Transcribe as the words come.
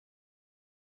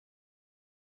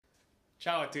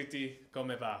Ciao a tutti,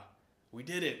 come va? We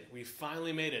did it. We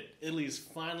finally made it. Italy's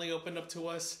finally opened up to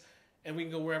us, and we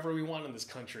can go wherever we want in this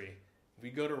country. We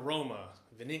go to Roma,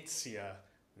 Venezia,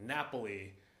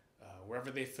 Napoli, wherever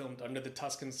they filmed Under the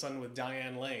Tuscan Sun with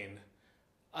Diane Lane.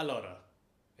 Allora,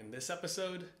 in this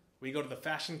episode, we go to the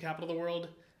fashion capital of the world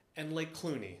and Lake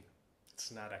Clooney.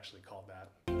 It's not actually called that.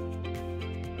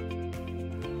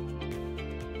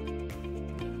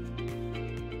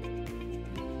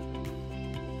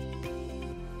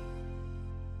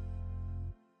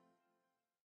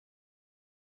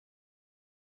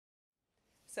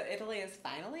 So Italy is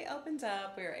finally opened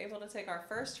up. We were able to take our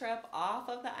first trip off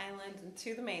of the island and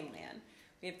to the mainland.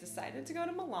 We have decided to go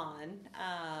to Milan.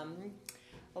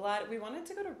 We wanted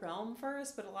to go to Rome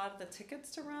first, but a lot of the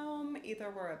tickets to Rome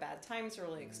either were at bad times or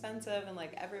really expensive, and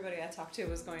like everybody I talked to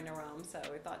was going to Rome, so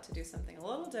we thought to do something a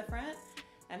little different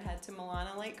and head to Milan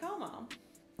and Lake Como.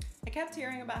 I kept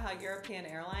hearing about how European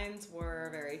airlines were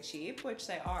very cheap, which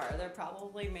they are. They're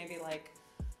probably maybe like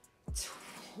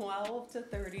 $12 to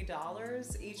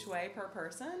 $30 each way per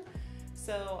person.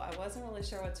 So I wasn't really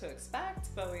sure what to expect,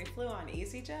 but we flew on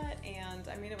EasyJet, and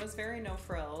I mean, it was very no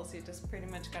frills. You just pretty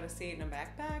much got a seat in a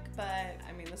backpack, but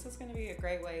I mean, this is going to be a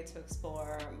great way to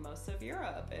explore most of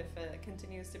Europe if it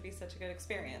continues to be such a good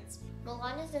experience.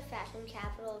 Milan is the fashion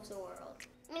capital of the world.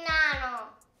 Milano!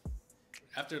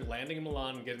 After landing in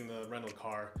Milan and getting the rental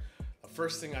car, the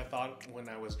first thing I thought when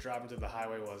I was driving to the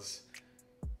highway was,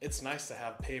 it's nice to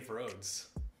have paved roads.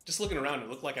 Just looking around, it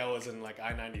looked like I was in like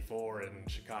I-94 in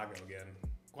Chicago again.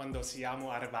 Quando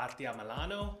siamo arrivati a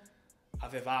Milano,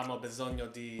 avevamo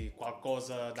bisogno di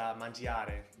qualcosa da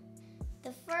mangiare.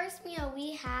 The first meal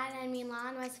we had in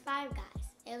Milan was Five Guys.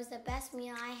 It was the best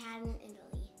meal I had in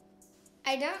Italy.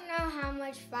 I don't know how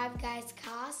much Five Guys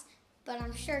costs, but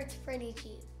I'm sure it's pretty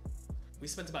cheap. We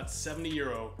spent about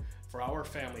 €70 for our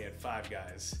family at Five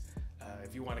Guys.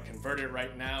 If you want to convert it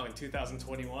right now in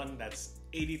 2021, that's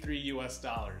 $83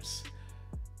 US,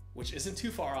 which isn't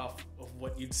too far off of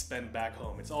what you'd spend back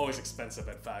home. It's always expensive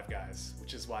at Five Guys,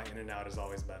 which is why In-N-Out is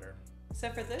always better. So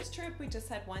for this trip, we just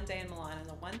had one day in Milan, and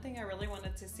the one thing I really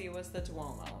wanted to see was the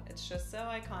Duomo. It's just so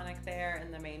iconic there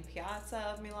in the main piazza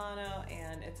of Milano,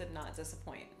 and it did not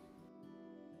disappoint.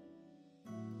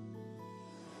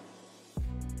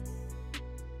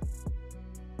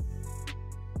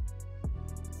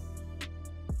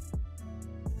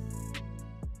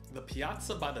 The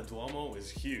piazza by the Duomo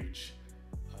is huge.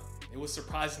 It was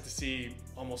surprising to see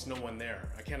almost no one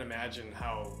there. I can't imagine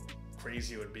how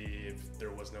crazy it would be if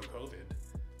there was no COVID.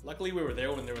 Luckily we were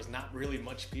there when there was not really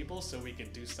much people, so we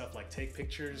could do stuff like take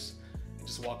pictures and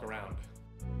just walk around.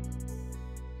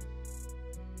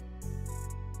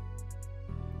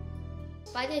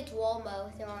 By the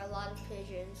Duomo, there are a lot of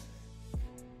pigeons.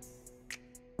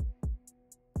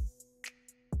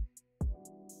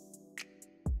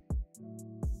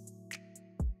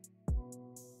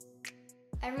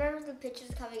 I remember the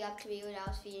pigeons coming up to me when I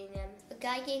was feeding them. A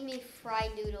guy gave me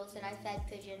fried noodles and I fed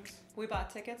pigeons. We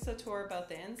bought tickets to tour both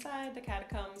the inside, the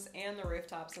catacombs, and the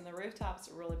rooftops, and the rooftops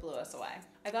really blew us away.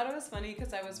 I thought it was funny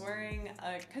because I was wearing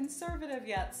a conservative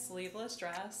yet sleeveless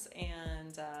dress,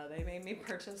 and they made me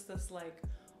purchase this like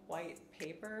white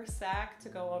paper sack to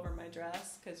go over my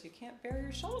dress because you can't bare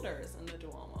your shoulders in the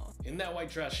Duomo. In that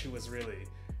white dress, she was really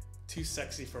too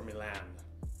sexy for Milan,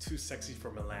 too sexy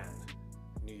for Milan,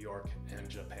 New York, and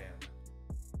Japan.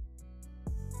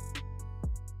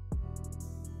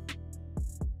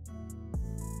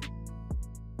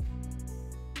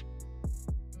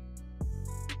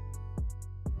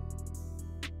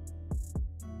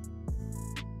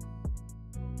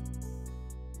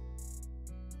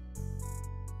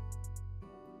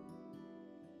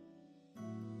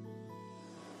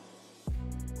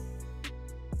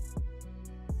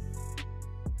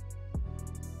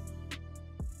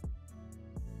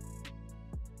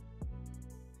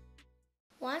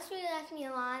 Once we left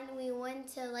Milan, we went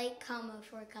to Lake Como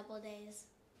for a couple days.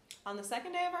 On the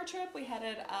second day of our trip, we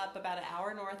headed up about an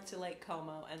hour north to Lake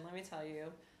Como, and let me tell you,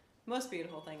 most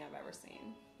beautiful thing I've ever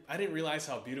seen. I didn't realize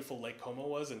how beautiful Lake Como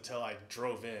was until I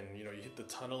drove in. You know, you hit the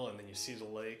tunnel and then you see the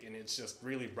lake, and it's just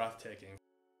really breathtaking.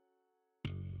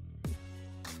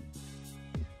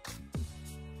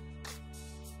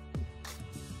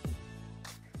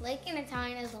 Lake in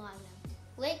Italian is Lago.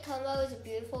 Lake Como is a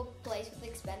beautiful place with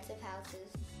expensive houses.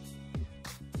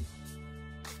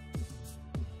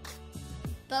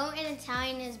 Boat in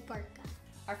Italian is barca.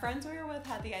 Our friends we were with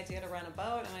had the idea to rent a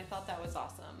boat, and I thought that was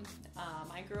awesome.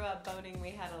 I grew up boating. We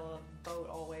had a boat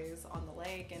always on the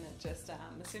lake, and it just,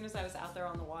 as soon as I was out there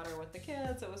on the water with the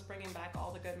kids, it was bringing back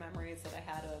all the good memories that I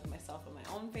had of myself and my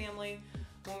own family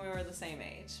when we were the same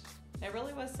age. It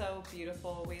really was so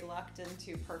beautiful. We lucked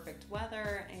into perfect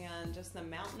weather, and just the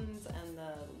mountains and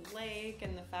the lake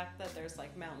and the fact that there's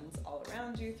like mountains all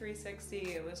around you 360.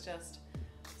 It was just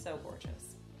so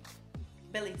gorgeous.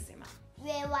 Bellissima.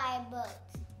 They ride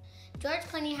boats. George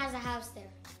Clooney has a house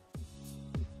there.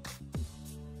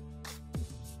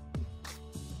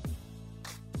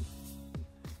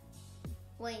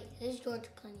 Wait, who's George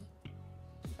Clooney?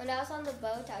 When I was on the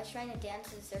boat, I was trying to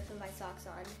dance and surf with my socks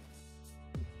on.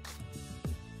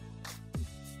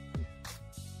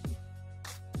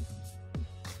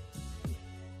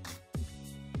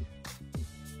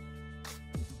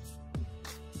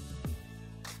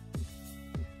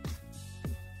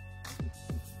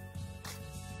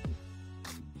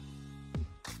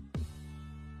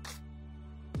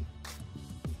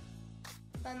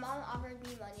 My mom offered me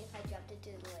money if I jumped into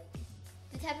the lake.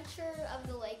 The temperature of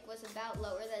the lake was about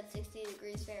lower than 60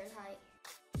 degrees Fahrenheit.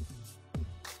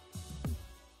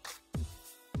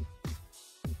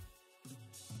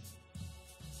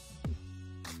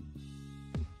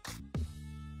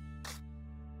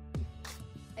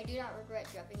 I do not regret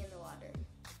jumping in the water.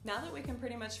 Now that we can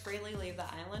pretty much freely leave the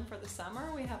island for the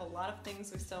summer, we have a lot of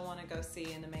things we still want to go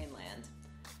see in the mainland.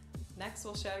 Next,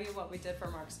 we'll show you what we did for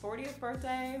Mark's 40th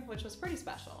birthday, which was pretty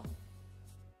special.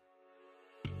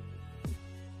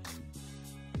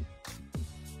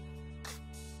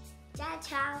 Ciao,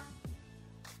 ciao.